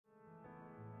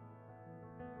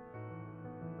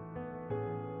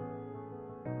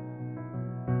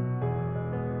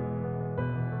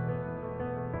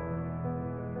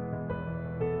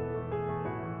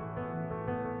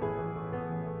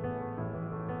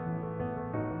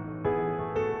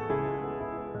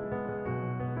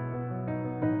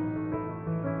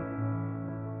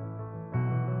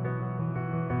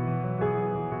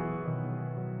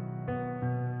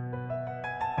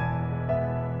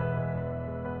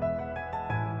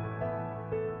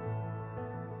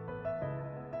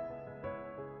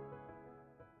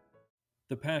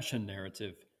The Passion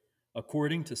Narrative,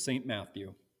 according to St.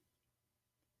 Matthew.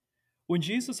 When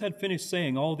Jesus had finished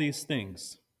saying all these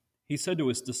things, he said to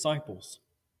his disciples,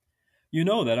 "You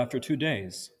know that after 2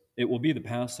 days it will be the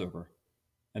Passover,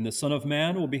 and the Son of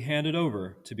Man will be handed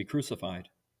over to be crucified."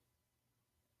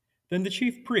 Then the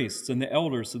chief priests and the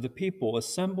elders of the people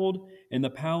assembled in the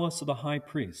palace of the high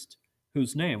priest,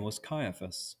 whose name was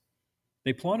Caiaphas.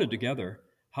 They plotted together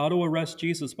how to arrest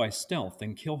Jesus by stealth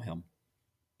and kill him.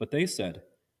 But they said,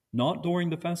 "Not during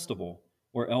the festival,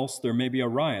 or else there may be a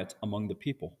riot among the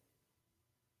people."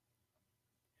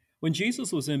 When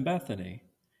Jesus was in Bethany,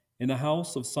 in the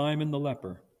house of Simon the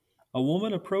leper, a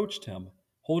woman approached him,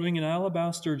 holding an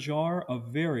alabaster jar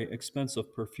of very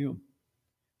expensive perfume.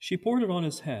 She poured it on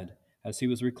his head as he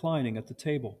was reclining at the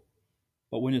table.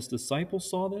 But when his disciples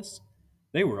saw this,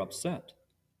 they were upset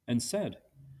and said,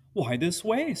 "Why this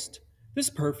waste?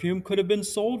 This perfume could have been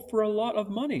sold for a lot of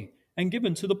money and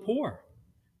given to the poor."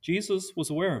 Jesus was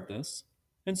aware of this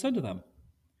and said to them,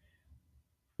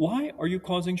 "Why are you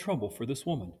causing trouble for this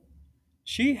woman?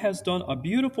 She has done a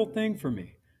beautiful thing for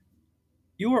me.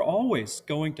 You are always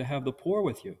going to have the poor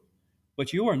with you,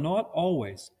 but you are not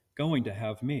always going to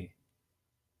have me.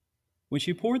 When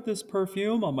she poured this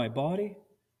perfume on my body,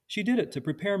 she did it to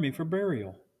prepare me for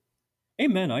burial.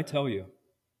 Amen, I tell you,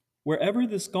 wherever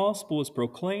this gospel is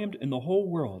proclaimed in the whole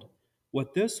world,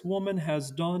 what this woman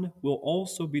has done will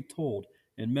also be told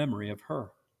in memory of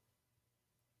her."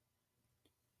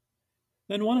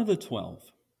 Then one of the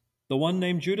 12, the one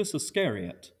named Judas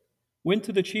Iscariot, went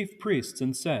to the chief priests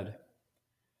and said,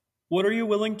 "What are you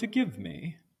willing to give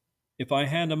me if I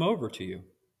hand him over to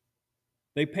you?"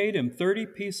 They paid him 30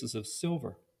 pieces of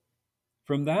silver.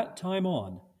 From that time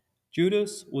on,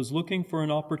 Judas was looking for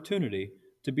an opportunity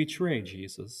to betray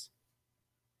Jesus.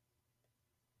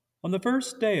 On the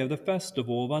first day of the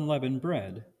festival of unleavened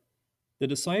bread, the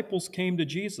disciples came to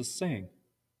Jesus saying,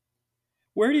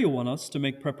 "Where do you want us to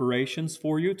make preparations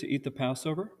for you to eat the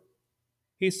Passover?"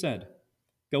 He said,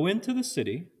 "Go into the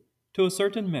city to a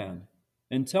certain man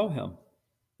and tell him,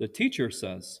 'The teacher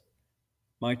says,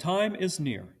 my time is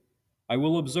near. I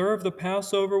will observe the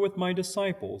Passover with my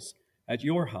disciples at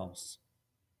your house.'"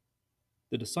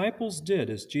 The disciples did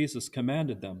as Jesus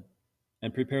commanded them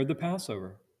and prepared the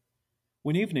Passover.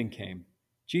 When evening came,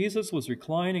 Jesus was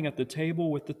reclining at the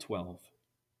table with the 12.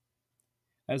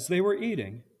 As they were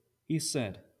eating, he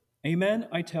said, "Amen,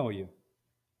 I tell you,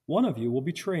 one of you will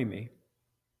betray me."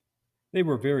 They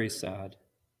were very sad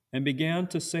and began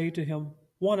to say to him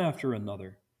one after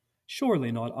another,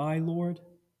 "Surely not I, Lord."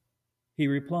 He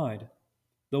replied,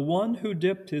 "The one who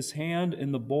dipped his hand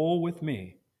in the bowl with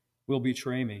me will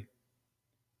betray me.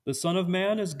 The Son of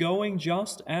Man is going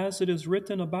just as it is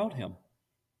written about him.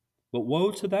 But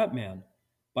woe to that man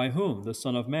by whom the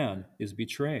Son of Man is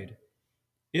betrayed.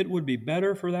 It would be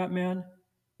better for that man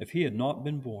if he had not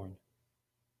been born."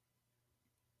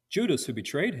 Judas, who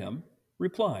betrayed him,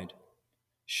 replied,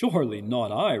 "Surely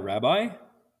not I, Rabbi."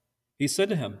 He said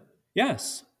to him,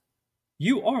 "Yes,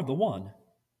 you are the one."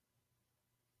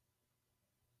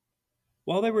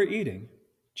 While they were eating,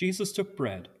 Jesus took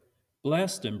bread,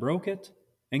 blessed and broke it,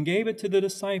 and gave it to the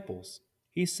disciples.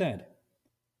 He said,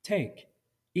 "Take,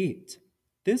 eat,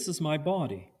 this is my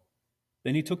body."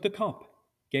 Then he took the cup,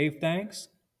 gave thanks,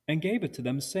 and gave it to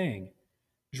them, saying,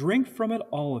 "Drink from it,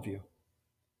 all of you.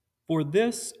 For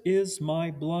this is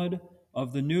my blood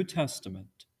of the New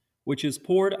Testament, which is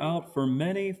poured out for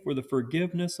many for the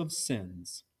forgiveness of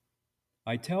sins.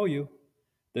 I tell you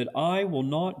that I will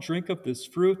not drink of this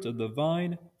fruit of the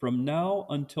vine from now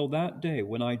until that day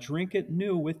when I drink it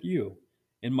new with you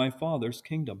in my Father's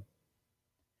kingdom."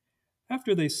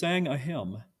 After they sang a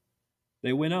hymn,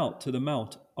 they went out to the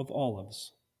Mount of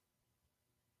Olives.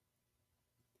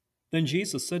 Then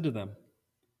Jesus said to them,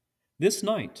 "This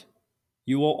night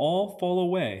you will all fall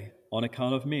away on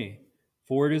account of me,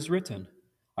 for it is written,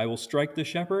 'I will strike the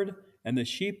shepherd, and the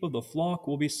sheep of the flock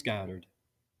will be scattered.'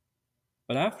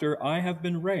 But after I have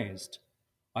been raised,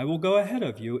 I will go ahead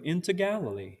of you into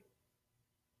Galilee."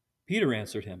 Peter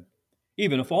answered him,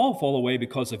 "Even if all fall away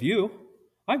because of you,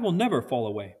 I will never fall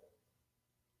away."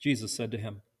 Jesus said to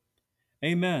him,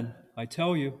 "Amen, I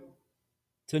tell you,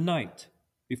 tonight,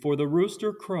 before the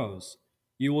rooster crows,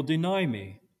 you will deny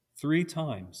me 3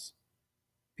 times.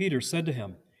 Peter said to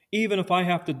him, "Even if I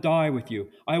have to die with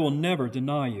you, I will never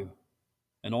deny you."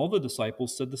 And all the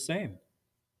disciples said the same.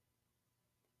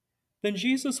 Then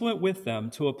Jesus went with them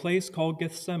to a place called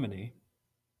Gethsemane.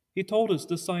 He told his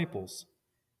disciples,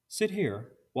 "Sit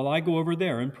here while I go over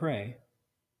there and pray."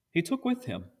 He took with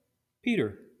him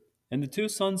Peter and the 2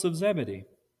 sons of Zebedee,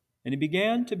 and he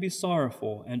began to be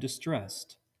sorrowful and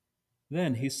distressed.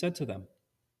 Then he said to them,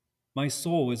 My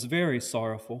soul is very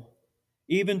sorrowful,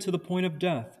 even to the point of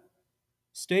death.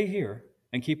 Stay here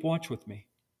and keep watch with me."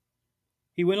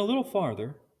 He went a little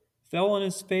farther, fell on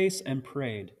his face, and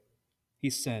prayed. He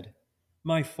said,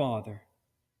 "My Father,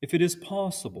 if it is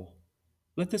possible,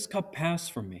 let this cup pass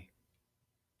from me.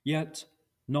 Yet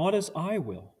not as I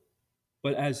will,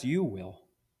 but as you will."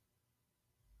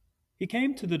 He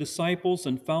came to the disciples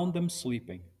and found them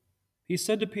sleeping. He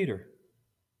said to Peter,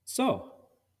 "So,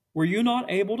 were you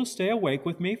not able to stay awake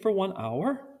with me for 1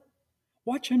 hour?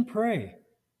 Watch and pray,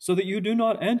 so that you do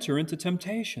not enter into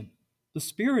temptation. The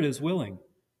spirit is willing,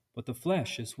 but the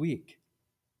flesh is weak."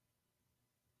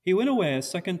 He went away a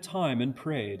second time and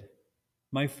prayed,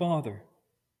 "My Father,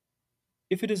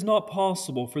 if it is not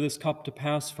possible for this cup to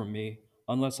pass from me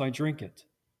unless I drink it,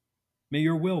 may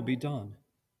your will be done."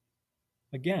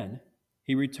 Again,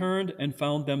 he returned and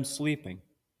found them sleeping,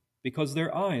 because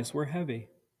their eyes were heavy.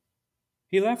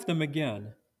 He left them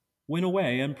again, went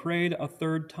away, and prayed a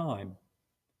third time.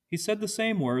 He said the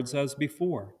same words as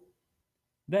before.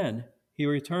 Then he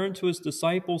returned to his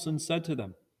disciples and said to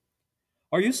them,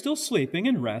 "Are you still sleeping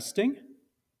and resting?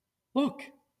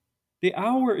 Look, the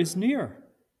hour is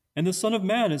near, and the Son of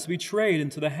Man is betrayed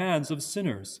into the hands of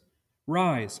sinners.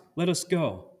 Rise, let us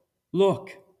go.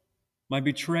 Look, my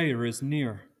betrayer is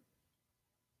near."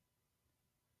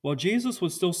 While Jesus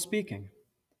was still speaking,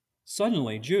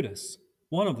 suddenly Judas,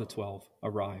 one of the 12,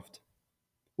 arrived.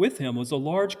 With him was a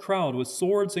large crowd with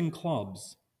swords and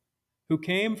clubs, who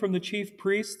came from the chief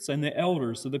priests and the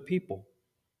elders of the people.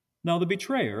 Now the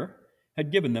betrayer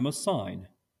had given them a sign: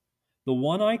 "The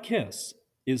one I kiss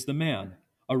is the man.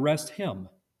 Arrest him."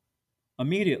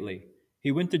 Immediately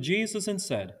he went to Jesus and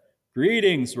said,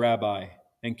 "Greetings, Rabbi,"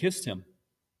 and kissed him.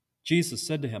 Jesus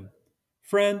said to him,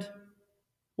 "Friend,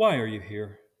 why are you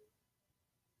here?"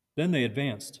 Then they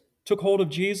advanced, took hold of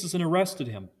Jesus, and arrested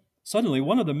him. Suddenly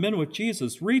one of the men with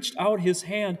Jesus reached out his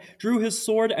hand, drew his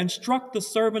sword, and struck the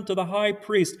servant of the high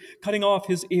priest, cutting off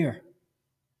his ear.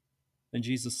 Then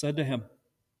Jesus said to him,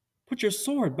 "Put your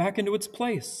sword back into its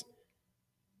place,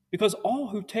 because all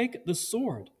who take the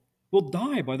sword will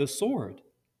die by the sword.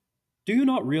 Do you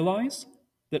not realize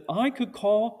that I could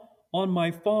call on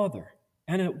my Father,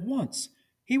 and at once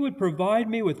he would provide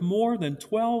me with more than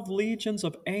 12 legions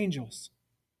of angels?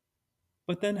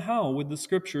 But then how would the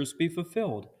scriptures be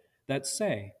fulfilled that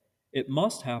say it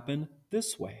must happen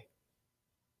this way?"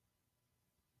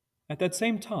 At that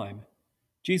same time,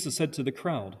 Jesus said to the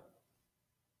crowd,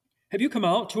 "Have you come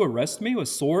out to arrest me with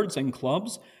swords and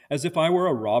clubs, as if I were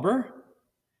a robber?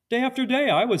 Day after day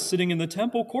I was sitting in the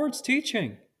temple courts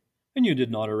teaching, and you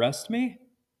did not arrest me.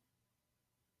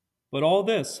 But all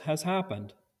this has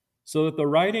happened so that the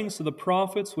writings of the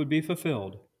prophets would be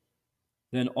fulfilled."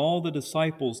 Then all the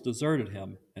disciples deserted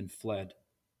him and fled.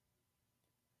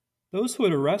 Those who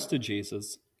had arrested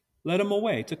Jesus led him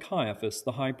away to Caiaphas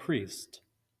the high priest,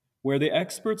 where the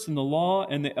experts in the law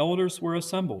and the elders were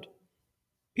assembled.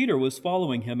 Peter was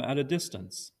following him at a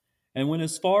distance and went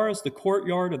as far as the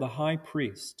courtyard of the high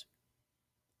priest.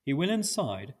 He went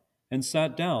inside and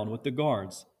sat down with the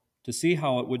guards to see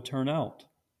how it would turn out.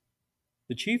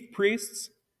 The chief priests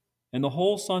and the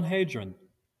whole Sanhedrin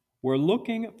were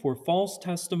looking for false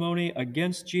testimony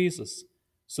against Jesus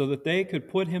so that they could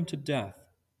put him to death.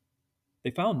 They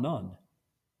found none,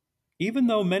 even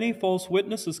though many false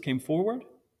witnesses came forward.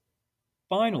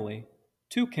 Finally,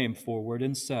 2 came forward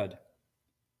and said,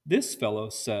 "This fellow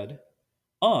said,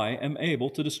 'I am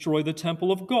able to destroy the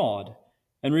temple of God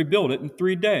and rebuild it in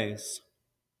 3 days.'"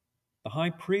 The high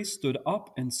priest stood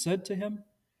up and said to him,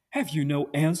 "Have you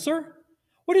no answer?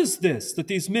 What is this that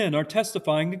these men are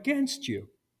testifying against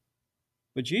you?"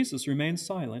 But Jesus remained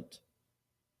silent.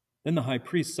 Then the high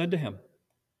priest said to him,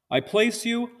 "I place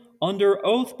you under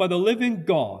oath by the living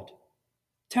God.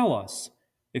 Tell us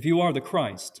if you are the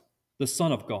Christ, the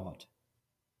Son of God."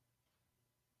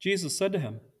 Jesus said to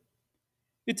him,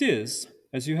 "It is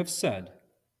as you have said,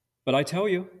 but I tell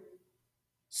you,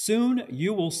 soon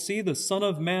you will see the Son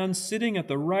of Man sitting at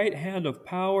the right hand of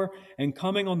power and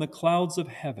coming on the clouds of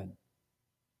heaven."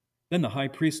 Then the high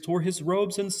priest tore his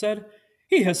robes and said,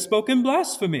 "He has spoken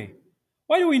blasphemy.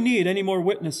 Why do we need any more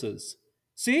witnesses?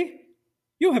 See,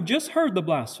 you have just heard the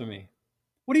blasphemy.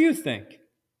 What do you think?"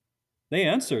 They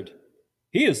answered,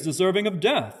 "He is deserving of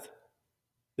death."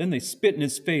 Then they spit in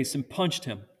his face and punched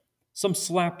him. Some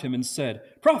slapped him and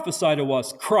said, "Prophesy to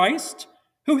us, Christ!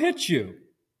 Who hit you?"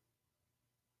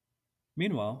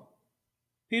 Meanwhile,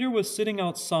 Peter was sitting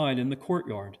outside in the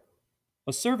courtyard.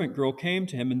 A servant girl came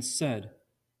to him and said,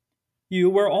 "You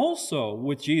were also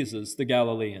with Jesus the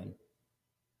Galilean."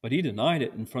 But he denied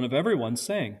it in front of everyone,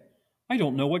 saying, "I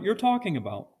don't know what you're talking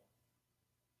about."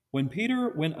 When Peter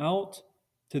went out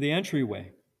to the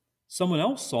entryway, someone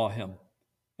else saw him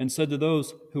and said to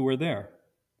those who were there,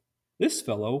 "This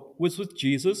fellow was with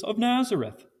Jesus of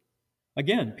Nazareth."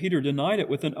 Again, Peter denied it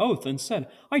with an oath and said,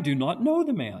 "I do not know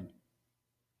the man."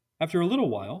 After a little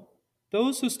while,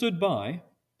 those who stood by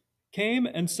came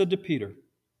and said to Peter,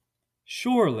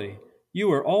 "Surely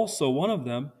you are also one of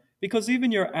them, because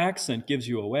even your accent gives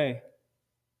you away."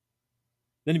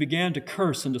 Then he began to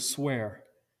curse and to swear,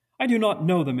 "I do not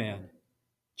know the man."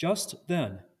 Just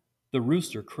then the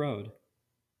rooster crowed,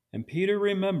 and Peter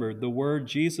remembered the word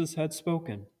Jesus had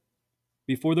spoken,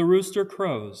 "Before the rooster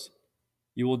crows,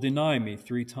 you will deny me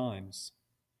 3 times."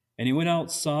 And he went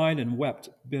outside and wept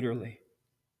bitterly.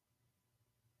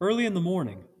 Early in the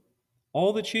morning,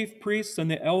 all the chief priests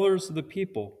and the elders of the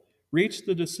people reached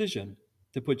the decision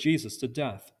to put Jesus to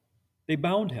death. They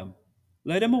bound him,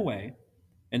 led him away,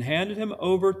 and handed him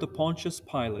over to Pontius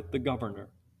Pilate, the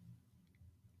governor.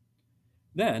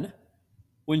 Then,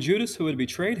 when Judas, who had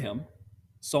betrayed him,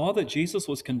 saw that Jesus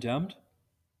was condemned,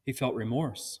 he felt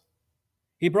remorse.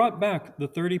 He brought back the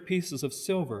 30 pieces of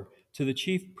silver to the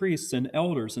chief priests and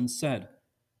elders and said,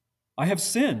 "I have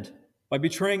sinned by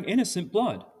betraying innocent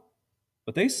blood."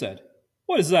 But they said,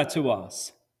 "What is that to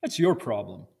us? That's your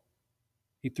problem."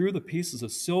 He threw the pieces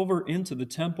of silver into the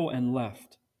temple and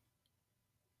left.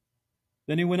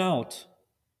 Then he went out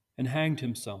and hanged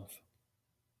himself.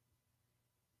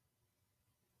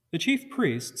 The chief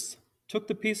priests took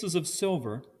the pieces of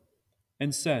silver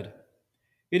and said,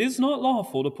 "It is not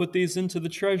lawful to put these into the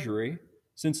treasury,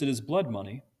 since it is blood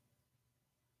money."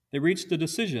 They reached a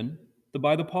decision to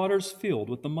buy the potter's field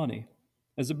with the money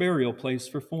as a burial place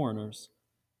for foreigners.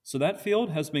 So that field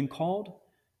has been called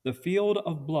the Field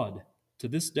of Blood to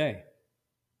this day.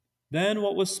 Then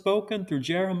what was spoken through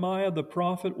Jeremiah the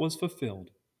prophet was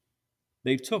fulfilled.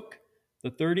 They took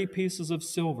the 30 pieces of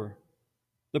silver,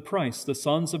 the price the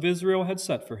sons of Israel had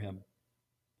set for him,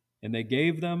 and they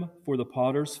gave them for the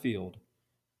potter's field,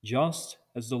 just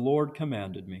as the Lord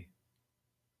commanded me.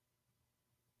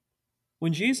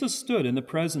 When Jesus stood in the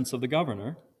presence of the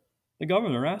governor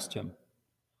asked him,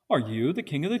 "Are you the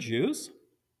king of the Jews?"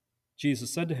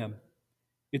 Jesus said to him,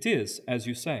 "It is as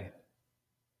you say."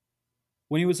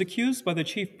 When he was accused by the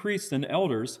chief priests and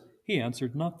elders, he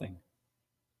answered nothing.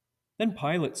 Then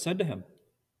Pilate said to him,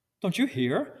 "Don't you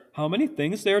hear how many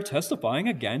things they are testifying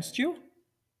against you?"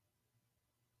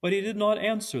 But he did not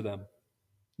answer them,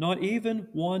 not even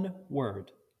one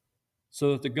word,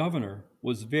 so that the governor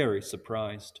was very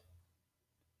surprised.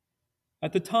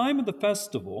 At the time of the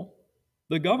festival,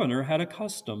 the governor had a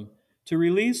custom to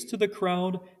release to the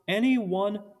crowd any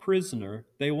one prisoner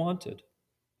they wanted.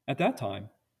 At that time,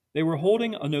 they were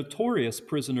holding a notorious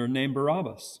prisoner named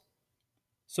Barabbas.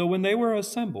 So when they were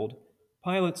assembled,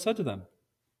 Pilate said to them,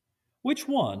 "Which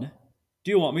one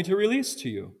do you want me to release to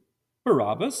you,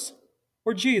 Barabbas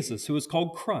or Jesus, who is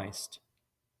called Christ?"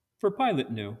 For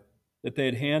Pilate knew that they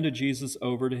had handed Jesus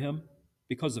over to him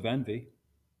because of envy.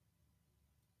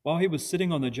 While he was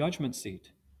sitting on the judgment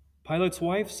seat, Pilate's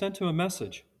wife sent him a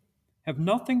message, "Have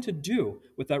nothing to do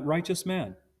with that righteous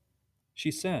man."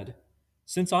 She said,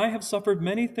 "Since I have suffered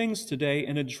many things today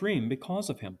in a dream because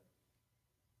of him."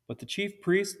 But the chief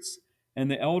priests and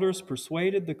the elders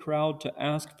persuaded the crowd to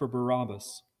ask for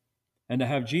Barabbas and to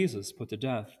have Jesus put to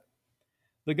death.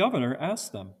 The governor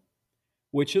asked them,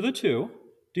 "Which of the 2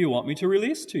 do you want me to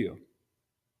release to you?"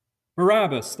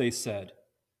 "Barabbas," they said.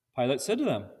 Pilate said to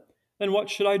them, "Then what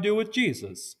should I do with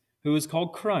Jesus, who is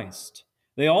called Christ?"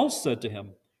 They all said to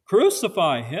him,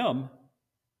 "Crucify him."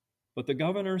 But the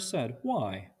governor said,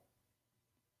 "Why?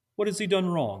 What has he done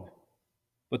wrong?"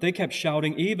 But they kept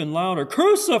shouting even louder,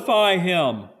 "Crucify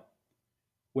him!"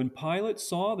 When Pilate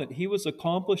saw that he was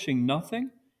accomplishing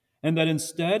nothing, and that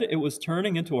instead it was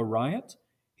turning into a riot,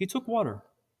 he took water,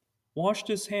 washed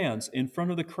his hands in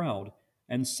front of the crowd,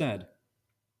 and said,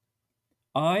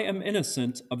 "I am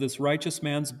innocent of this righteous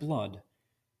man's blood.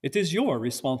 It is your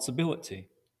responsibility."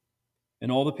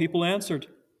 And all the people answered,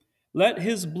 "Let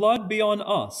his blood be on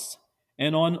us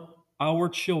and on our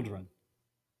children."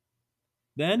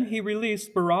 Then he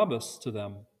released Barabbas to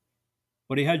them,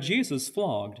 but he had Jesus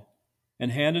flogged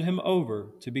and handed him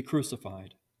over to be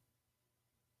crucified.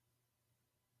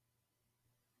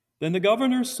 Then the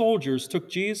governor's soldiers took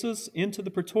Jesus into the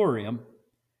praetorium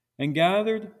and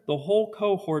gathered the whole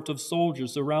cohort of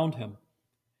soldiers around him.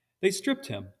 They stripped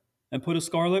him and put a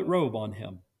scarlet robe on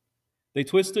him. They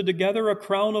twisted together a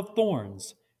crown of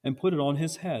thorns and put it on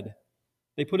his head.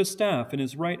 They put a staff in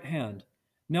his right hand,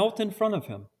 knelt in front of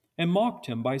him, and mocked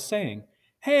him by saying,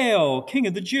 "Hail, King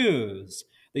of the Jews!"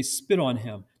 They spit on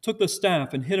him, took the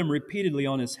staff, and hit him repeatedly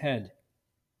on his head.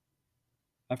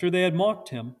 After they had mocked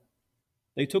him,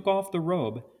 They took off the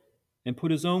robe and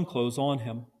put his own clothes on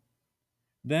him.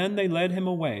 Then they led him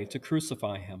away to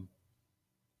crucify him.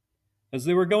 As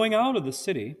they were going out of the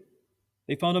city,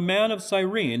 they found a man of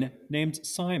Cyrene named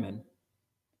Simon.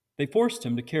 They forced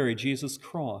him to carry Jesus'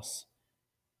 cross.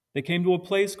 They came to a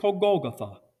place called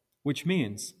Golgotha, which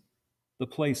means the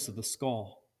place of the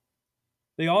skull.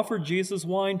 They offered Jesus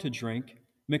wine to drink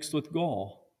mixed with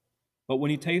gall, but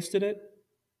when he tasted it,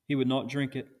 he would not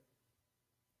drink it.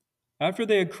 After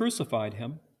they had crucified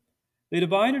him, they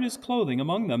divided his clothing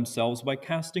among themselves by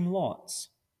casting lots.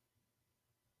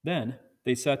 Then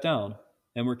they sat down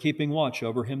and were keeping watch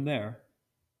over him there.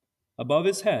 Above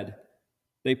his head,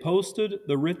 they posted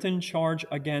the written charge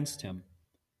against him: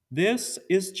 "This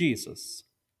is Jesus,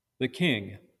 the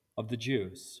King of the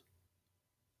Jews."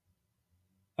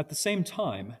 At the same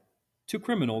time, 2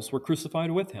 criminals were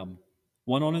crucified with him,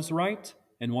 one on his right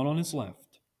and one on his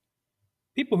left.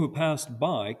 People who passed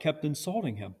by kept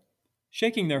insulting him,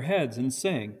 shaking their heads and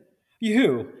saying,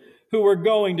 "You, who were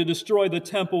going to destroy the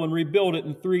temple and rebuild it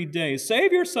in 3 days,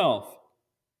 save yourself.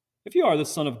 If you are the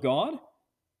Son of God,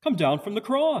 come down from the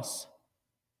cross."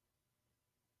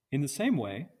 In the same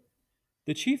way,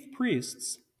 the chief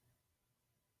priests,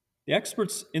 the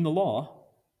experts in the law,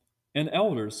 and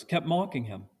elders kept mocking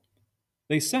him.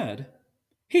 They said,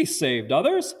 "He saved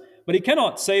others, but he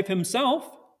cannot save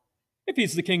himself. If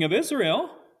he's the King of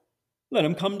Israel, let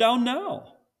him come down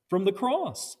now from the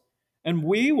cross, and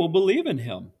we will believe in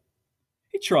him.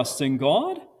 He trusts in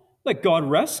God. Let God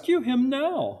rescue him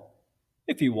now,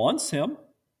 if he wants him,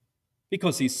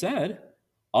 because he said,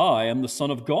 'I am the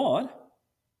Son of God.'"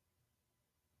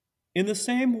 In the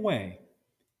same way,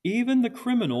 even the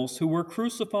criminals who were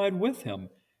crucified with him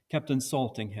kept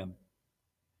insulting him.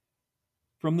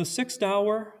 From the 6th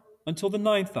hour until the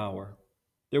 9th hour,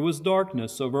 there was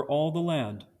darkness over all the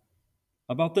land.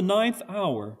 About the 9th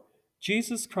hour,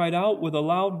 Jesus cried out with a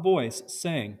loud voice,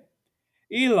 saying,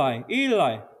 "Eli,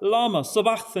 Eli, lama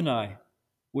sabachthani,"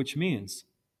 which means,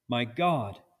 my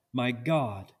God,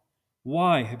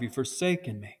 why have you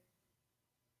forsaken me?"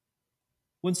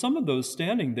 When some of those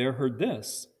standing there heard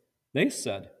this, they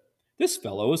said, "This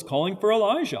fellow is calling for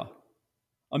Elijah."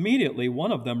 Immediately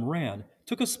one of them ran,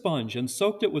 took a sponge and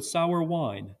soaked it with sour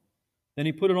wine. Then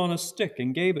he put it on a stick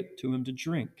and gave it to him to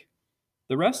drink.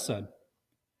 The rest said,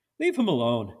 "Leave him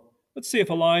alone. Let's see if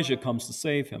Elijah comes to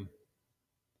save him."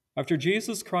 After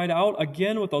Jesus cried out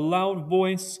again with a loud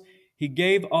voice, he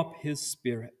gave up his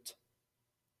spirit.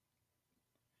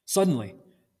 Suddenly,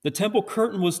 the temple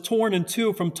curtain was torn in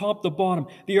two from top to bottom.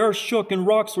 The earth shook and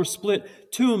rocks were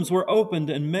split. Tombs were opened,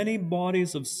 and many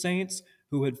bodies of saints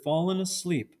who had fallen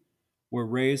asleep were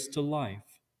raised to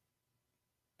life.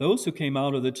 Those who came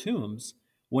out of the tombs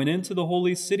went into the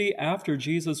holy city after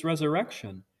Jesus'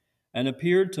 resurrection and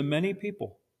appeared to many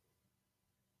people.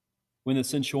 When the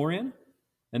centurion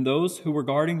and those who were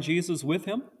guarding Jesus with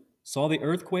him saw the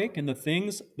earthquake and the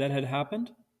things that had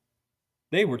happened,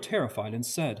 they were terrified and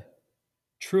said,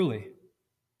 "Truly,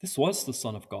 this was the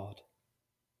Son of God."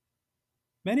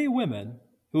 Many women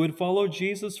who had followed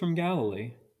Jesus from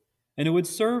Galilee and who had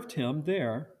served him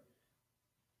there,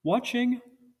 watching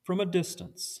from a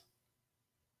distance.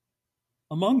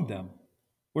 Among them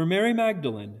were Mary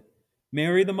Magdalene,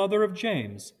 Mary the mother of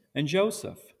James and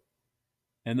Joseph,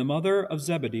 and the mother of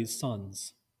Zebedee's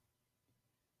sons.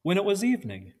 When it was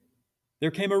evening, there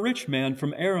came a rich man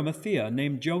from Arimathea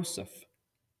named Joseph,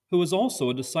 who was also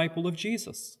a disciple of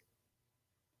Jesus.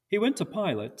 He went to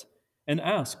Pilate and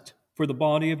asked for the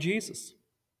body of Jesus.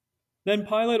 Then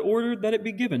Pilate ordered that it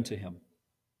be given to him.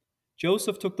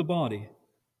 Joseph took the body,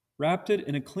 wrapped it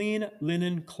in a clean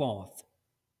linen cloth,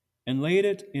 and laid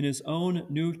it in his own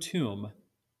new tomb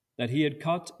that he had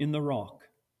cut in the rock.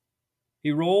 He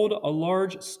rolled a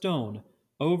large stone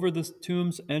over the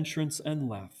tomb's entrance and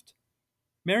left.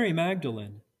 Mary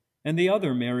Magdalene and the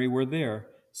other Mary were there,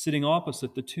 sitting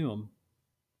opposite the tomb.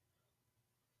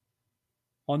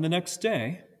 On the next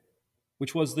day,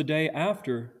 which was the day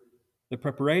after the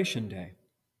preparation day,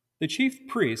 the chief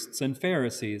priests and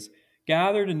Pharisees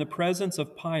gathered in the presence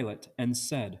of Pilate and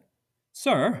said,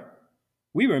 "Sir,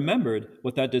 we remembered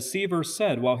what that deceiver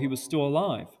said while he was still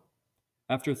alive.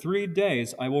 After 3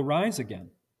 days I will rise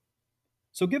again.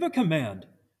 So give a command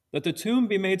that the tomb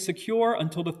be made secure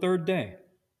until the 3rd day.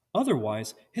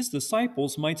 Otherwise, his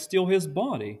disciples might steal his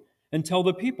body and tell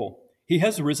the people, 'He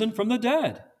has risen from the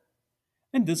dead.'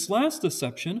 And this last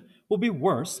deception will be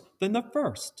worse than the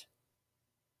first."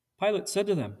 Pilate said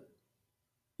to them,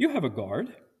 "You have a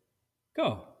guard.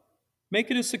 Go,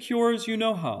 make it as secure as you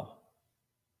know how."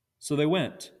 So they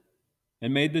went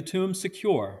and made the tomb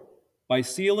secure by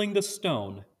sealing the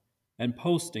stone and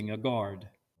posting a guard.